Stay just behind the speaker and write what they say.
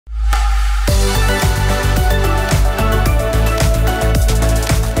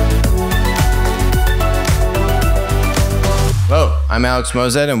I'm Alex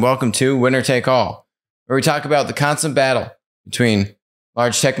Mozet, and welcome to Winner Take All, where we talk about the constant battle between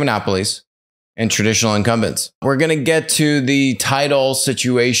large tech monopolies and traditional incumbents. We're going to get to the Tidal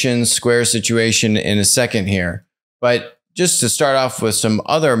situation, Square situation in a second here. But just to start off with some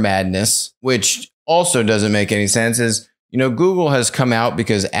other madness, which also doesn't make any sense, is, Google has come out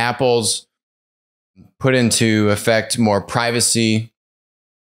because Apple's put into effect more privacy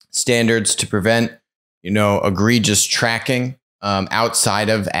standards to prevent, egregious tracking outside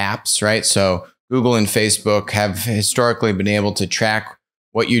of apps, right? So Google and Facebook have historically been able to track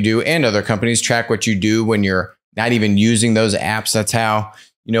what you do, and other companies track what you do when you're not even using those apps. That's how,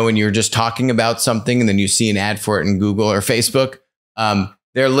 when you're just talking about something and then you see an ad for it in Google or Facebook,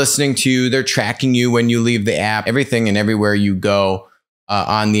 they're listening to you, they're tracking you when you leave the app, everything and everywhere you go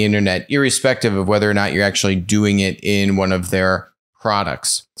on the internet, irrespective of whether or not you're actually doing it in one of their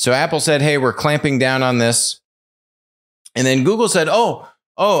products. So Apple said, hey, we're clamping down on this. And then Google said,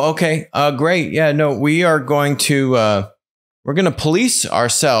 okay, great. Yeah, no, we are going to, we're going to police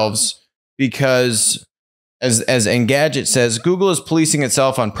ourselves because as Engadget says, Google is policing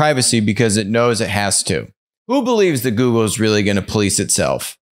itself on privacy because it knows it has to. Who believes that Google is really going to police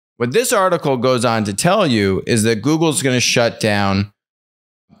itself? What this article goes on to tell you is that Google's going to shut down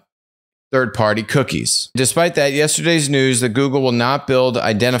third-party cookies. Despite that, yesterday's news that Google will not build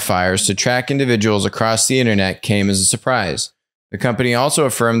identifiers to track individuals across the internet came as a surprise. The company also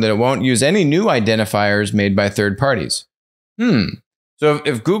affirmed that it won't use any new identifiers made by third parties. So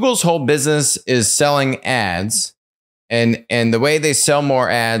if Google's whole business is selling ads, and the way they sell more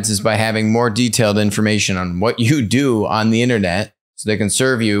ads is by having more detailed information on what you do on the internet, so they can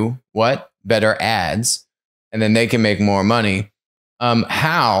serve you better ads, and then they can make more money.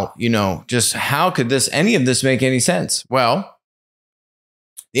 How could any of this make any sense? Well,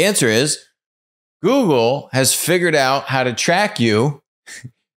 the answer is Google has figured out how to track you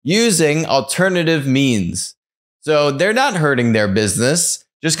using alternative means. So they're not hurting their business.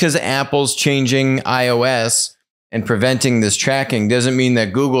 Just because Apple's changing iOS and preventing this tracking doesn't mean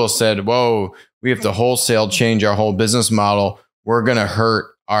that Google said, whoa, we have to wholesale change our whole business model. We're going to hurt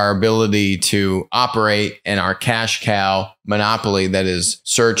our ability to operate in our cash cow monopoly that is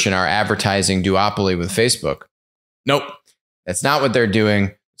search and our advertising duopoly with Facebook. Nope, that's not what they're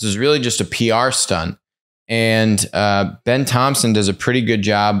doing. This is really just a PR stunt. And Ben Thompson does a pretty good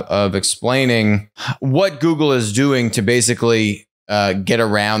job of explaining what Google is doing to basically get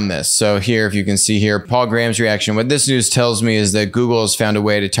around this. So here, if you can see here, Paul Graham's reaction. What this news tells me is that Google has found a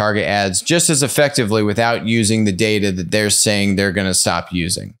way to target ads just as effectively without using the data that they're saying they're going to stop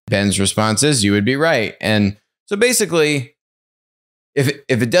using. Ben's response is, you would be right. And so basically, if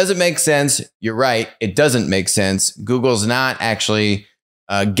it doesn't make sense, you're right. It doesn't make sense. Google's not actually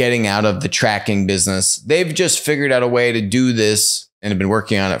getting out of the tracking business. They've just figured out a way to do this and have been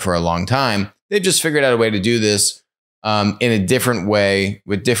working on it for a long time. They've just figured out a way to do this in a different way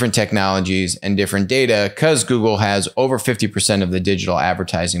with different technologies and different data, because Google has over 50% of the digital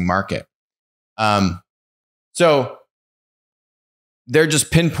advertising market. So they're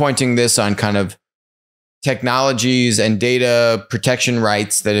just pinpointing this on kind of technologies and data protection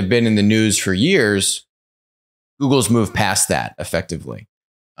rights that have been in the news for years. Google's moved past that effectively.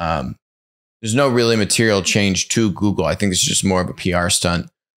 There's no really material change to Google. I think it's just more of a PR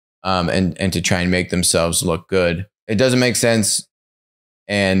stunt and to try and make themselves look good. It doesn't make sense,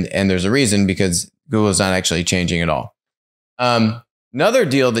 and there's a reason, because Google's not actually changing at all. Another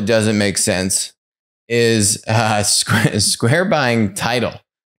deal that doesn't make sense is Square buying Tidal.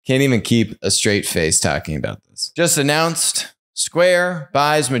 Can't even keep a straight face talking about this. Just announced, Square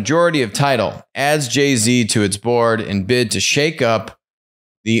buys majority of Tidal, adds Jay-Z to its board in bid to shake up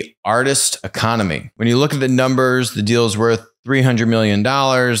the artist economy. When you look at the numbers, the deal is worth $300 million.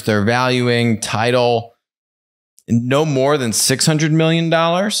 They're valuing Tidal no more than $600 million.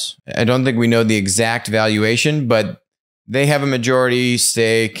 I don't think we know the exact valuation, but they have a majority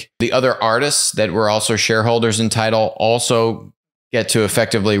stake. The other artists that were also shareholders in Tidal also get to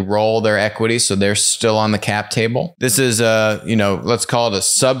effectively roll their equity, so they're still on the cap table. This is let's call it a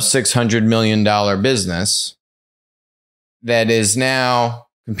sub $600 million business that is now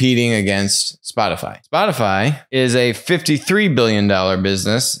competing against Spotify. Spotify is a $53 billion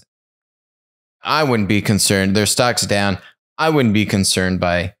business. I wouldn't be concerned. Their stock's down. I wouldn't be concerned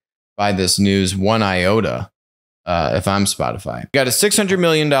by this news one iota if I'm Spotify. You got a $600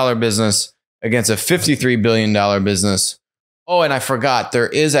 million business against a $53 billion business. Oh, and I forgot, there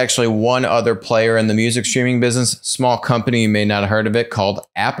is actually one other player in the music streaming business, small company, you may not have heard of it, called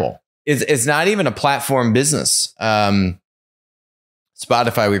Apple. It's not even a platform business.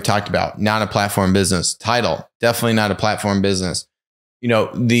 Spotify, we've talked about, not a platform business. Tidal, definitely not a platform business.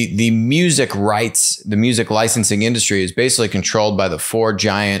 the music rights, the music licensing industry is basically controlled by the four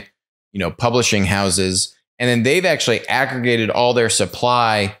giant, publishing houses. And then they've actually aggregated all their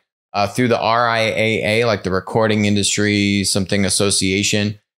supply through the RIAA, like the Recording Industry Something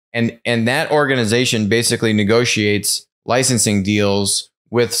Association. And that organization basically negotiates licensing deals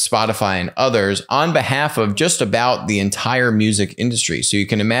with Spotify and others on behalf of just about the entire music industry. So you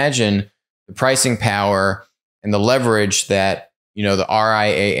can imagine the pricing power and the leverage that, the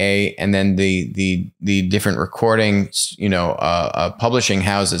RIAA and then the different recording, publishing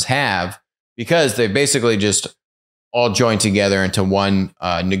houses have, because they basically just all joined together into one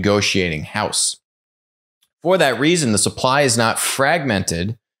negotiating house. For that reason, the supply is not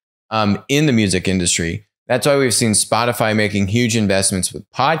fragmented in the music industry. That's why we've seen Spotify making huge investments with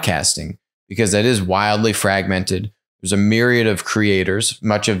podcasting, because that is wildly fragmented. There's a myriad of creators,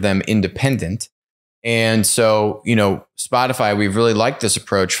 much of them independent. And so, Spotify, we've really liked this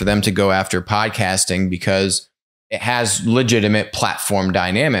approach for them to go after podcasting because it has legitimate platform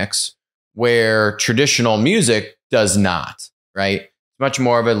dynamics where traditional music does not, right? It's much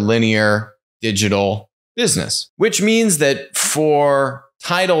more of a linear digital business, which means that for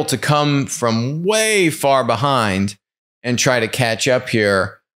Tidal to come from way far behind and try to catch up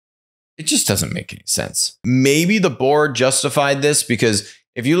here, it just doesn't make any sense. Maybe the board justified this because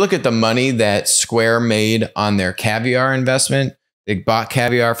if you look at the money that Square made on their Caviar investment, they bought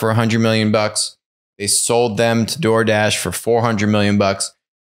Caviar for $100 million. They sold them to DoorDash for $400 million,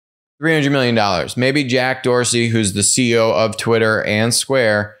 $300 million. Maybe Jack Dorsey, who's the CEO of Twitter and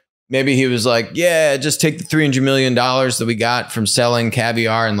Square, maybe he was like, yeah, just take the $300 million that we got from selling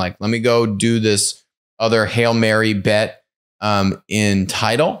Caviar and let me go do this other Hail Mary bet in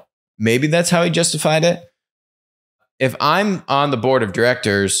Tidal. Maybe that's how he justified it. If I'm on the board of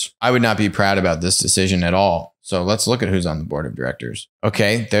directors, I would not be proud about this decision at all. So let's look at who's on the board of directors.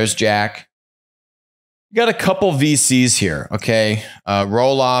 Okay, there's Jack. You got a couple VCs here. Okay,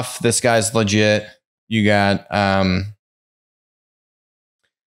 Roloff, this guy's legit. You got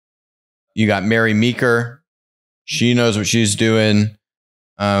Mary Meeker. She knows what she's doing.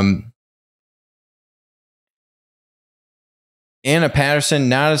 Anna Patterson,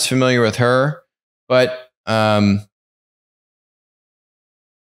 not as familiar with her, but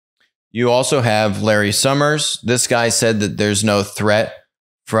you also have Larry Summers. This guy said that there's no threat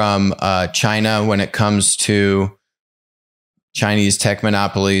from China when it comes to Chinese tech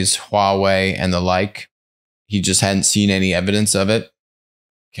monopolies, Huawei and the like. He just hadn't seen any evidence of it.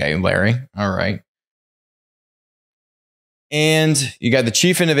 Okay, Larry. All right. And you got the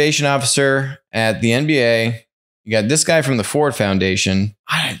chief innovation officer at the NBA. You got this guy from the Ford Foundation.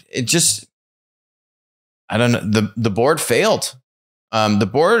 I don't know. The board failed. The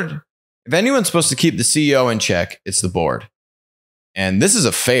board, if anyone's supposed to keep the CEO in check, it's the board. And this is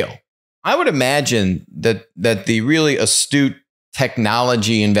a fail. I would imagine that the really astute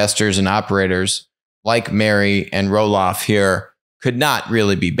technology investors and operators like Mary and Roloff here could not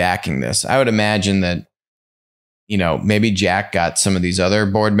really be backing this. I would imagine that, maybe Jack got some of these other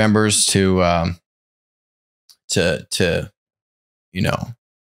board members to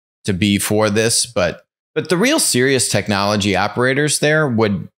be for this, but the real serious technology operators there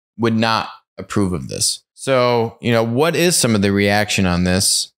would not approve of this. So, what is some of the reaction on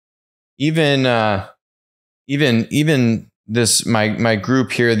this? Even this, my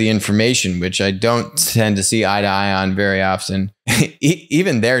group here, The Information, which I don't tend to see eye to eye on very often,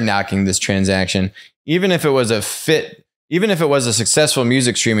 even they're knocking this transaction. Even if it was a successful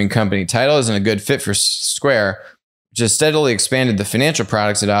music streaming company, Tidal isn't a good fit for Square, which has steadily expanded the financial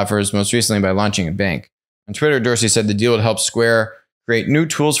products it offers, most recently by launching a bank. On Twitter, Dorsey said the deal would help Square create new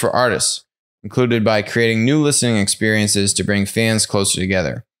tools for artists, included by creating new listening experiences to bring fans closer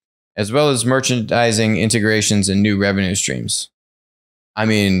together, as well as merchandising integrations and new revenue streams. I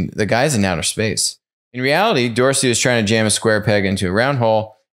mean, the guy's in outer space. In reality, Dorsey is trying to jam a square peg into a round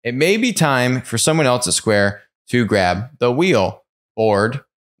hole. It may be time for someone else at Square to grab the wheel. Board,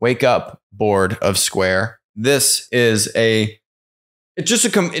 wake up, board of Square. This is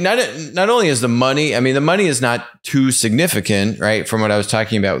not only is the money, the money is not too significant, right? From what I was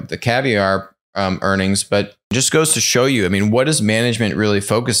talking about with the Caviar earnings, but just goes to show you, what is management really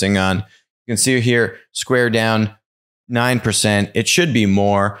focusing on? You can see here, Square down 9%. It should be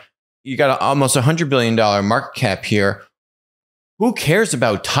more. You got almost $100 billion market cap here. Who cares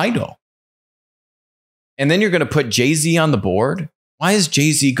about Tidal? And then you're going to put Jay-Z on the board? Why is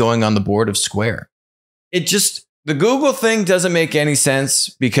Jay-Z going on the board of Square? The Google thing doesn't make any sense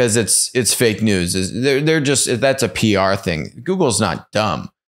because it's fake news. That's a PR thing. Google's not dumb.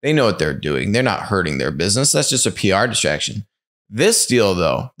 They know what they're doing. They're not hurting their business. That's just a PR distraction. This deal,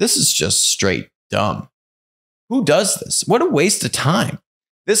 though, this is just straight dumb. Who does this? What a waste of time.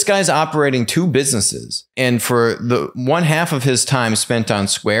 This guy's operating 2 businesses. And for the one half of his time spent on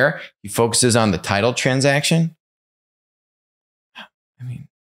Square, he focuses on the title transaction. I mean,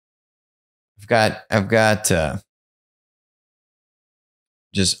 I've got let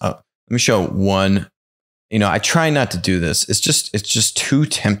me show one. I try not to do this. It's just too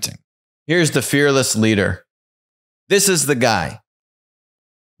tempting. Here's the fearless leader. This is the guy.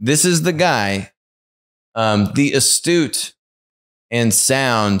 The astute and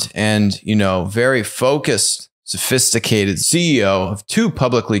sound and, very focused, sophisticated CEO of 2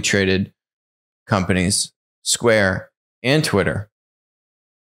 publicly traded companies, Square and Twitter.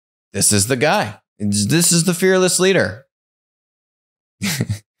 This is the guy. This is the fearless leader.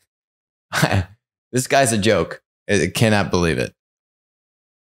 This guy's a joke. I cannot believe it.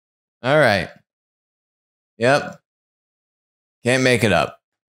 All right. Yep. Can't make it up.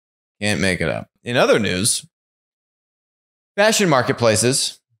 In other news, fashion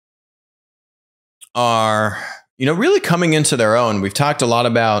marketplaces are, really coming into their own. We've talked a lot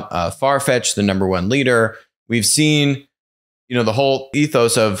about Farfetch, the #1 leader. We've seen, the whole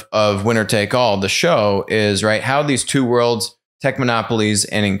ethos of winner take all. The show is, right, how these 2 worlds, tech monopolies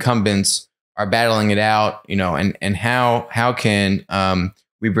and incumbents, are battling it out, and how can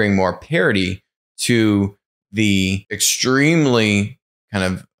we bring more parity to the extremely kind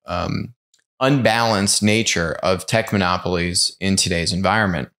of unbalanced nature of tech monopolies in today's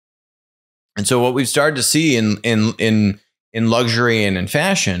environment. And so what we've started to see in luxury and in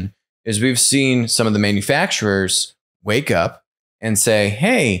fashion is we've seen some of the manufacturers wake up and say,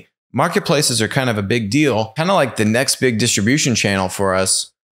 hey, marketplaces are kind of a big deal, kind of like the next big distribution channel for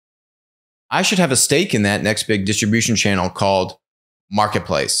us. I should have a stake in that next big distribution channel called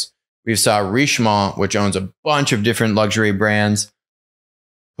Marketplace. We saw Richemont, which owns a bunch of different luxury brands,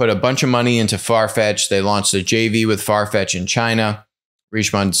 put a bunch of money into Farfetch. They launched a JV with Farfetch in China.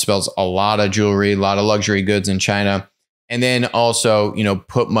 Richemont sells a lot of jewelry, a lot of luxury goods in China. And then also,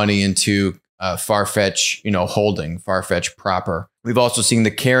 put money into Farfetch, holding Farfetch proper. We've also seen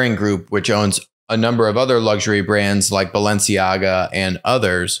the Kering Group, which owns a number of other luxury brands like Balenciaga and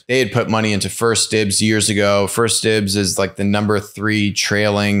others. They had put money into 1stDibs years ago. 1stDibs is like the #3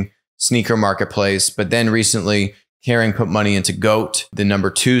 trailing sneaker marketplace. But then recently, Kering put money into GOAT, the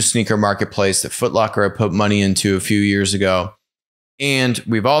 #2 sneaker marketplace that Foot Locker had put money into a few years ago. And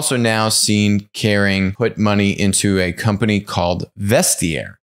we've also now seen Kering put money into a company called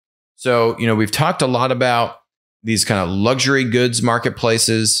Vestiaire. So, we've talked a lot about these kind of luxury goods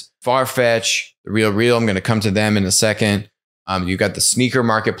marketplaces, Farfetch, The RealReal. I'm going to come to them in a second. You've got the sneaker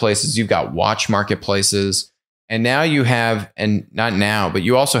marketplaces. You've got watch marketplaces. And now you have, and not now, but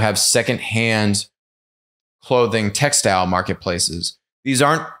you also have secondhand clothing, textile marketplaces. These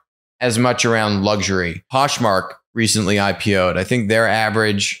aren't as much around luxury. Poshmark recently IPO'd. I think their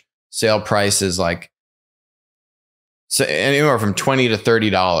average sale price is like anywhere from $20 to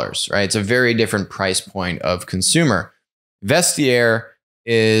 $30, right? It's a very different price point of consumer. Vestiaire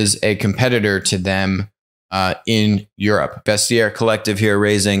is a competitor to them in Europe. Vestiaire Collective here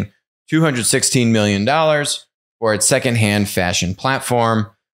raising $216 million for its secondhand fashion platform.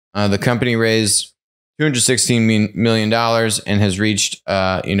 The company raised $216 million and has reached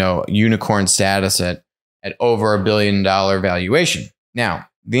unicorn status at over $1 billion valuation. Now,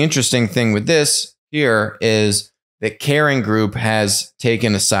 the interesting thing with this here is that Kering Group has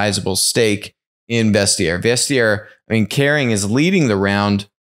taken a sizable stake in Vestiaire. Kering is leading the round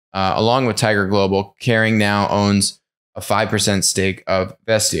along with Tiger Global. Kering now owns a 5% stake of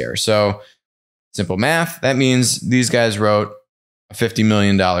Vestiaire. So simple math, that means these guys wrote a $50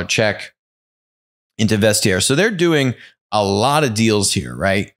 million check into Vestiaire. So they're doing a lot of deals here,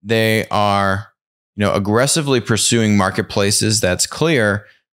 right? They are, aggressively pursuing marketplaces. That's clear.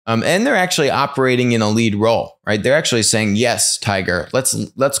 And they're actually operating in a lead role, right? They're actually saying, yes, Tiger,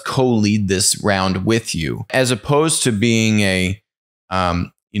 let's co-lead this round with you, as opposed to being a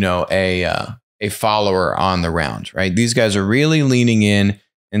follower on the round, right? These guys are really leaning in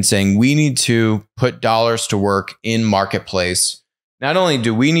and saying, we need to put dollars to work in marketplace. Not only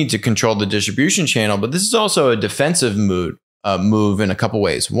do we need to control the distribution channel, but this is also a defensive move in a couple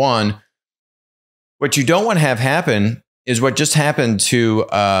ways. One, what you don't want to have happen is what just happened to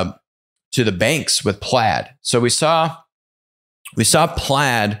the banks with Plaid. So we saw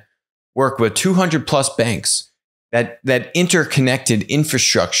Plaid work with 200 plus banks, that interconnected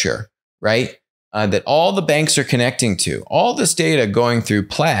infrastructure, right? That all the banks are connecting to, all this data going through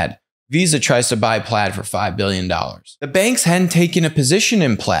Plaid. Visa tries to buy Plaid for $5 billion. The banks hadn't taken a position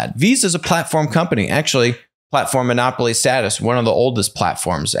in Plaid. Visa is a platform company. Actually, platform monopoly status, one of the oldest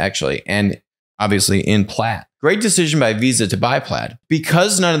platforms actually, and obviously in Plaid. Great decision by Visa to buy Plaid.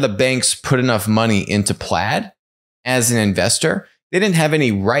 Because none of the banks put enough money into Plaid as an investor, they didn't have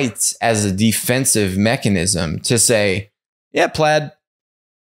any rights as a defensive mechanism to say, yeah, Plaid,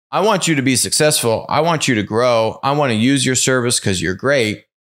 I want you to be successful. I want you to grow. I want to use your service because you're great.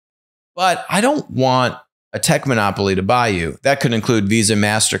 But I don't want a tech monopoly to buy you. That could include Visa,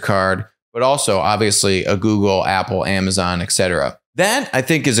 MasterCard, but also obviously a Google, Apple, Amazon, etc. That I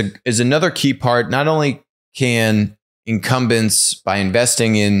think is another key part. Not only can incumbents, by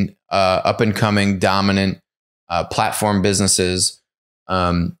investing in up and coming dominant platform businesses,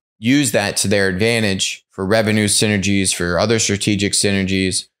 use that to their advantage for revenue synergies, for other strategic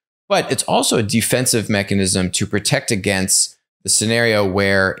synergies, but it's also a defensive mechanism to protect against the scenario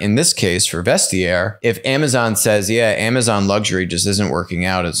where, in this case for Vestiaire, if Amazon says, yeah, Amazon luxury just isn't working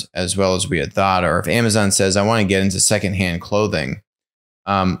out as well as we had thought, or if Amazon says, I want to get into secondhand clothing,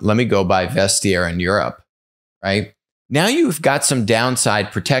 let me go buy Vestiaire in Europe, right? Now you've got some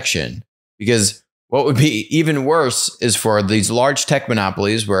downside protection, because what would be even worse is for these large tech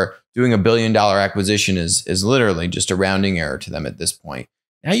monopolies where doing $1 billion acquisition is literally just a rounding error to them at this point.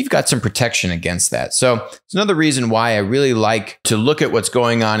 Now you've got some protection against that. So it's another reason why I really like to look at what's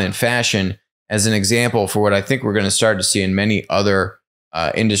going on in fashion as an example for what I think we're going to start to see in many other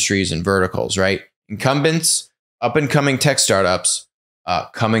industries and verticals, right? Incumbents, up and coming tech startups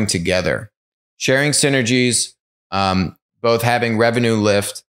coming together, sharing synergies, both having revenue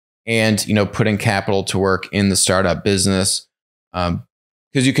lift and, putting capital to work in the startup business.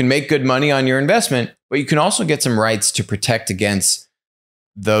 Because you can make good money on your investment, but you can also get some rights to protect against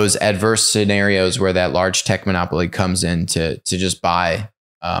those adverse scenarios where that large tech monopoly comes in to just buy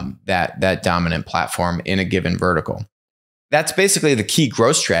that dominant platform in a given vertical. That's basically the key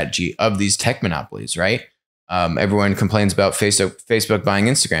growth strategy of these tech monopolies, right? Everyone complains about Facebook buying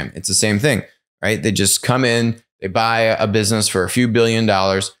Instagram. It's the same thing, right? They just come in, they buy a business for a few $1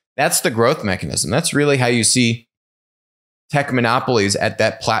 billion. That's the growth mechanism. That's really how you see tech monopolies at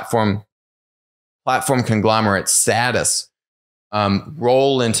that platform conglomerate status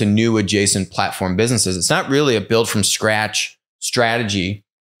roll into new adjacent platform businesses. It's not really a build from scratch strategy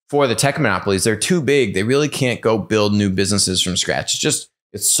for the tech monopolies. They're too big. They really can't go build new businesses from scratch.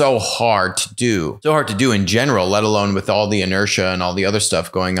 It's so hard to do. So hard to do in general, let alone with all the inertia and all the other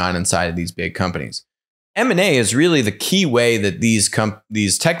stuff going on inside of these big companies. M&A is really the key way that these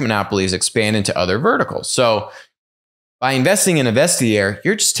tech monopolies expand into other verticals. So by investing in a Vestiaire,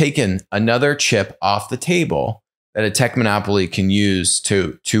 you're just taking another chip off the table that a tech monopoly can use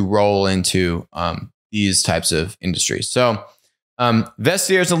to roll into these types of industries. So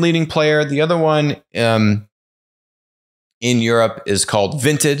Vestiaire is a leading player. The other one in Europe is called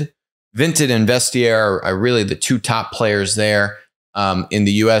Vinted. Vinted and Vestiaire are really the two top players there. In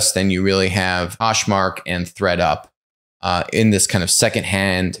the US, then you really have Poshmark and ThredUp in this kind of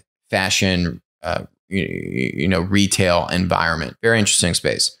secondhand fashion, retail environment. Very interesting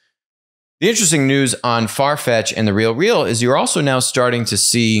space. The interesting news on Farfetch and The RealReal is you're also now starting to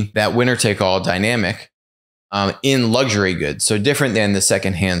see that winner-take-all dynamic in luxury goods. So different than the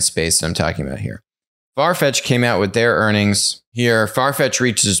secondhand space that I'm talking about here. Farfetch came out with their earnings here. Farfetch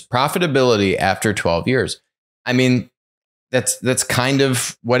reaches profitability after 12 years. I mean, that's kind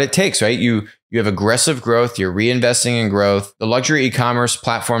of what it takes, right? You have aggressive growth. You're reinvesting in growth. The luxury e-commerce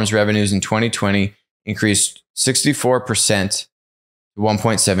platform's revenues in 2020 increased 64%.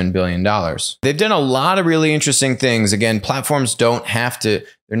 $1.7 billion. They've done a lot of really interesting things. Again, platforms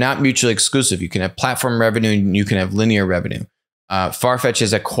they're not mutually exclusive. You can have platform revenue and you can have linear revenue. Farfetch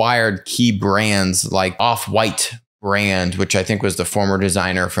has acquired key brands like Off-White brand, which I think was the former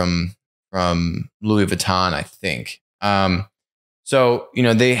designer from Louis Vuitton, I think. So,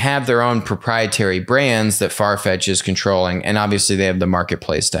 they have their own proprietary brands that Farfetch is controlling. And obviously they have the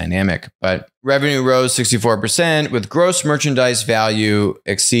marketplace dynamic, but revenue rose 64% with gross merchandise value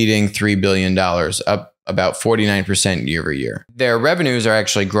exceeding $3 billion, up about 49% year over year. Their revenues are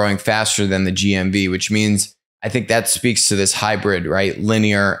actually growing faster than the GMV, which means I think that speaks to this hybrid, right?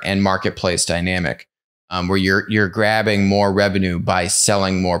 Linear and marketplace dynamic. Where you're grabbing more revenue by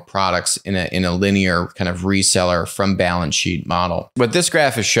selling more products in a linear kind of reseller from balance sheet model. What this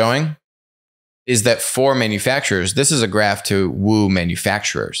graph is showing is that for manufacturers, this is a graph to woo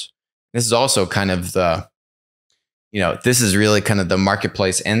manufacturers. This is also kind of this is really kind of the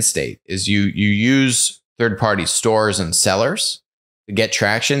marketplace end state is you use third-party stores and sellers to get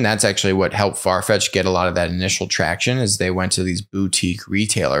traction. That's actually what helped Farfetch get a lot of that initial traction as they went to these boutique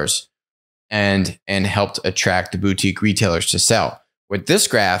retailers and helped attract the boutique retailers to sell. What this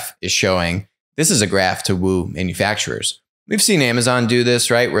graph is showing this is a graph to woo manufacturers. We've seen Amazon do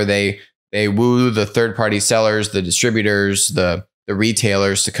this, right? Where they woo the third-party sellers, the distributors, the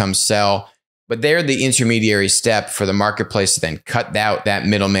retailers to come sell. But they're the intermediary step for the marketplace to then cut out that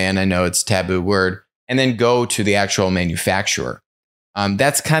middleman. I know it's a taboo word, and then go to the actual manufacturer.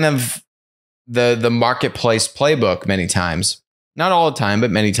 That's kind of the marketplace playbook many times. Not all the time,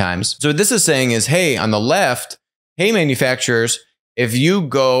 but many times. So what this is saying is, hey, on the left, hey, manufacturers, if you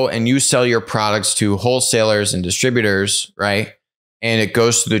go and you sell your products to wholesalers and distributors, right, and it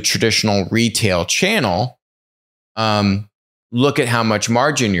goes to the traditional retail channel, look at how much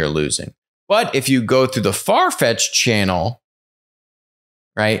margin you're losing. But if you go through the Farfetch channel,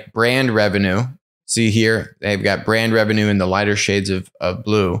 right, brand revenue, see here, they've got brand revenue in the lighter shades of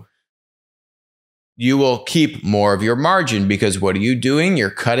blue. You will keep more of your margin because what are you doing?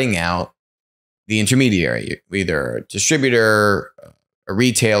 You're cutting out the intermediary, either a distributor, a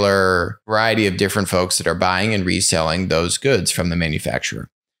retailer, variety of different folks that are buying and reselling those goods from the manufacturer.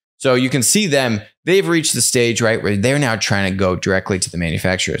 So you can see them, they've reached the stage, right, where they're now trying to go directly to the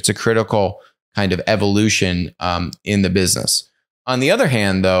manufacturer. It's a critical kind of evolution in the business. On the other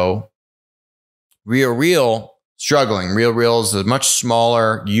hand, though, RealReal struggling. RealReal is a much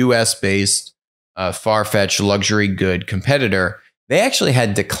smaller US-based Farfetch luxury good competitor. They actually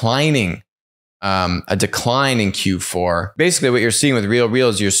had a decline in Q4. Basically, what you're seeing with RealReal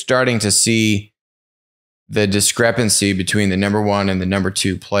is you're starting to see the discrepancy between the number one and the number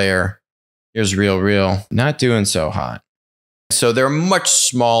two player. Here's RealReal, not doing so hot. So they're a much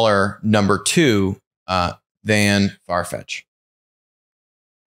smaller number two than Farfetch.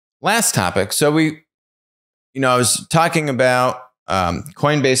 Last topic. So I was talking about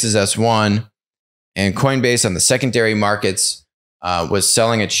Coinbase's S1, and Coinbase on the secondary markets was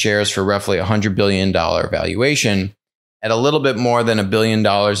selling its shares for roughly $100 billion valuation at a little bit more than $1 billion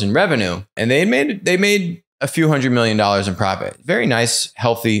in revenue. And they made a few $100 million in profit. Very nice,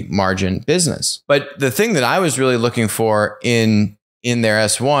 healthy margin business. But the thing that I was really looking for in their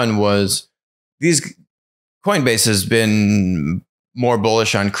S1 was Coinbase has been more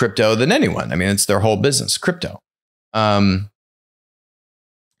bullish on crypto than anyone. I mean, it's their whole business, crypto. So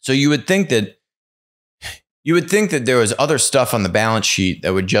you would think that there was other stuff on the balance sheet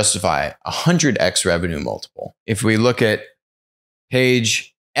that would justify a 100x revenue multiple. If we look at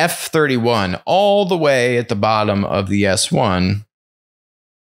page F31, all the way at the bottom of the S1,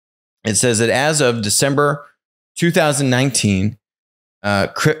 it says that as of December 2019,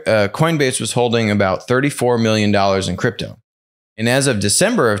 Coinbase was holding about $34 million in crypto. And as of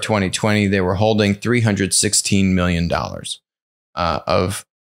December of 2020, they were holding $316 million of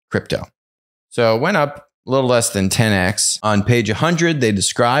crypto. So it went up a little less than 10x. On page 100, they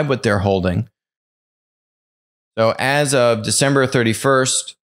describe what they're holding. So as of December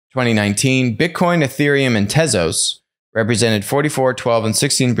 31st, 2019, Bitcoin, Ethereum, and Tezos represented 44, 12, and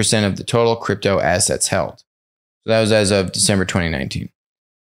 16% of the total crypto assets held. So that was as of December 2019.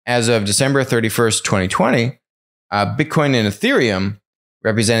 As of December 31st, 2020, Bitcoin and Ethereum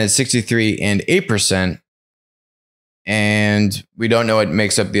represented 63 and 8%. And we don't know what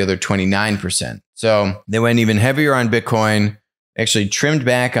makes up the other 29%. So they went even heavier on Bitcoin, actually trimmed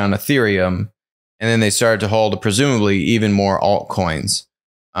back on Ethereum, and then they started to hold presumably even more altcoins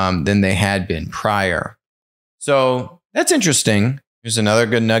than they had been prior. So that's interesting. Here's another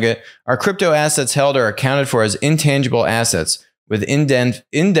good nugget. Our crypto assets held are accounted for as intangible assets with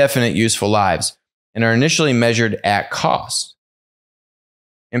indefinite useful lives and are initially measured at cost.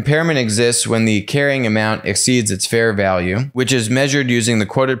 Impairment exists when the carrying amount exceeds its fair value, which is measured using the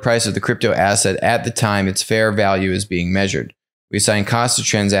quoted price of the crypto asset at the time its fair value is being measured. We assign cost of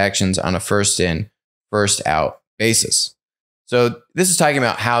transactions on a first in, first out basis. So this is talking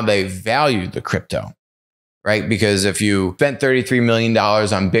about how they value the crypto, right? Because if you spent $33 million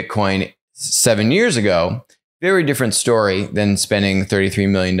on Bitcoin 7 years ago, very different story than spending $33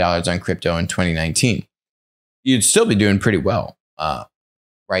 million on crypto in 2019. You'd still be doing pretty well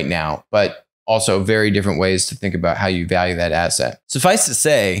right now, but also very different ways to think about how you value that asset. Suffice to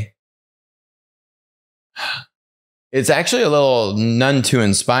say, it's actually a little none too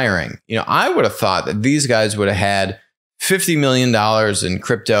inspiring. I would have thought that these guys would have had $50 million in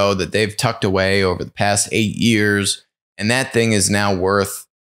crypto that they've tucked away over the past 8 years, and that thing is now worth,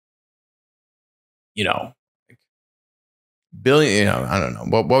 billion, I don't know.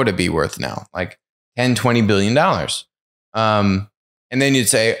 What would it be worth now? Like $10-20 billion. And then you'd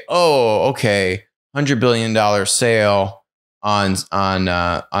say, oh, okay, $100 billion sale on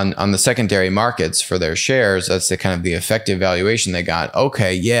the secondary markets for their shares. That's the kind of the effective valuation they got.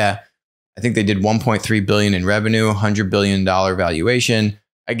 Okay, yeah, I think they did $1.3 billion in revenue, $100 billion valuation.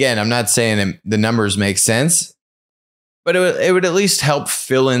 again, I'm not saying the numbers make sense, but it would at least help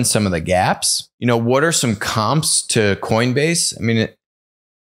fill in some of the gaps. You know, what are some comps to Coinbase? I mean,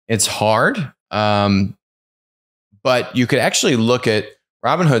 it's hard, but you could actually look at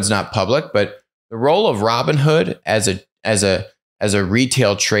Robinhood's not public, but the role of Robinhood as a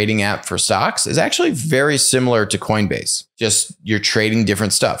retail trading app for stocks is actually very similar to Coinbase. Just you're trading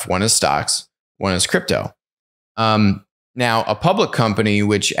different stuff. One is stocks, one is crypto. Now, a public company,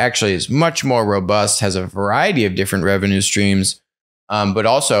 which actually is much more robust, has a variety of different revenue streams, but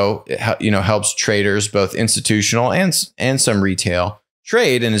also helps traders, both institutional and some retail,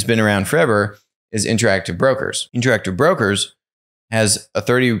 trade, and has been around forever, is Interactive Brokers. Interactive Brokers has a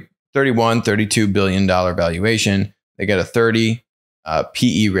 $32 billion valuation. They got a 30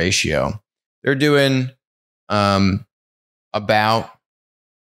 PE ratio. They're doing about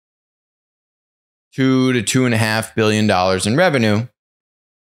 $2 to $2.5 billion in revenue,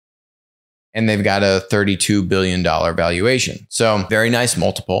 and they've got a $32 billion valuation. So very nice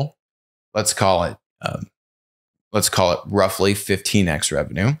multiple. Let's call it roughly 15x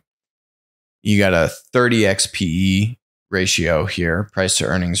revenue. You got a 30x PE ratio here, price to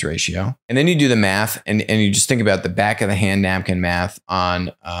earnings ratio, and then you do the math, and you just think about the back of the hand napkin math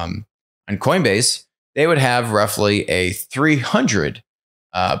on Coinbase. They would have roughly a 300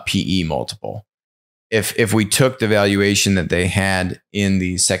 PE multiple if we took the valuation that they had in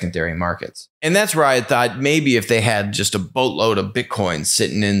the secondary markets. And that's where I thought maybe if they had just a boatload of Bitcoin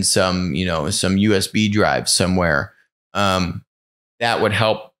sitting in some USB drive somewhere, that would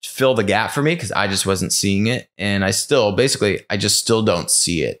help fill the gap for me, because I just wasn't seeing it. And I just still don't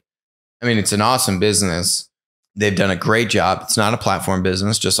see it. I mean, it's an awesome business. They've done a great job. It's not a platform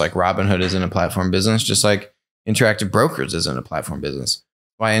business, just like Robinhood isn't a platform business, just like Interactive Brokers isn't a platform business.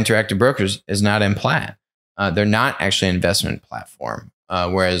 Why Interactive Brokers is not in Plaid. They're not actually an investment platform.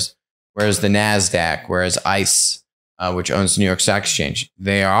 Whereas the NASDAQ, whereas ICE, which owns the New York Stock Exchange,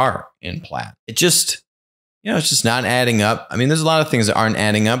 they are in Plaid. It's just not adding up. I mean, there's a lot of things that aren't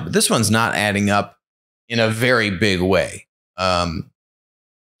adding up, but this one's not adding up in a very big way.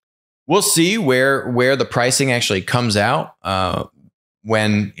 We'll see where the pricing actually comes out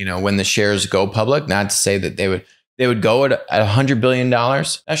when the shares go public. Not to say that they would go at $100 billion.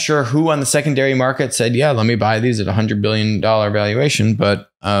 Not sure who on the secondary market said, yeah, let me buy these at $100 billion valuation. But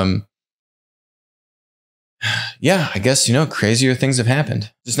yeah, I guess, crazier things have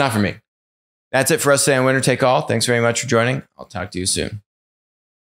happened. Just not for me. That's it for us today on Winner Take All. Thanks very much for joining. I'll talk to you soon.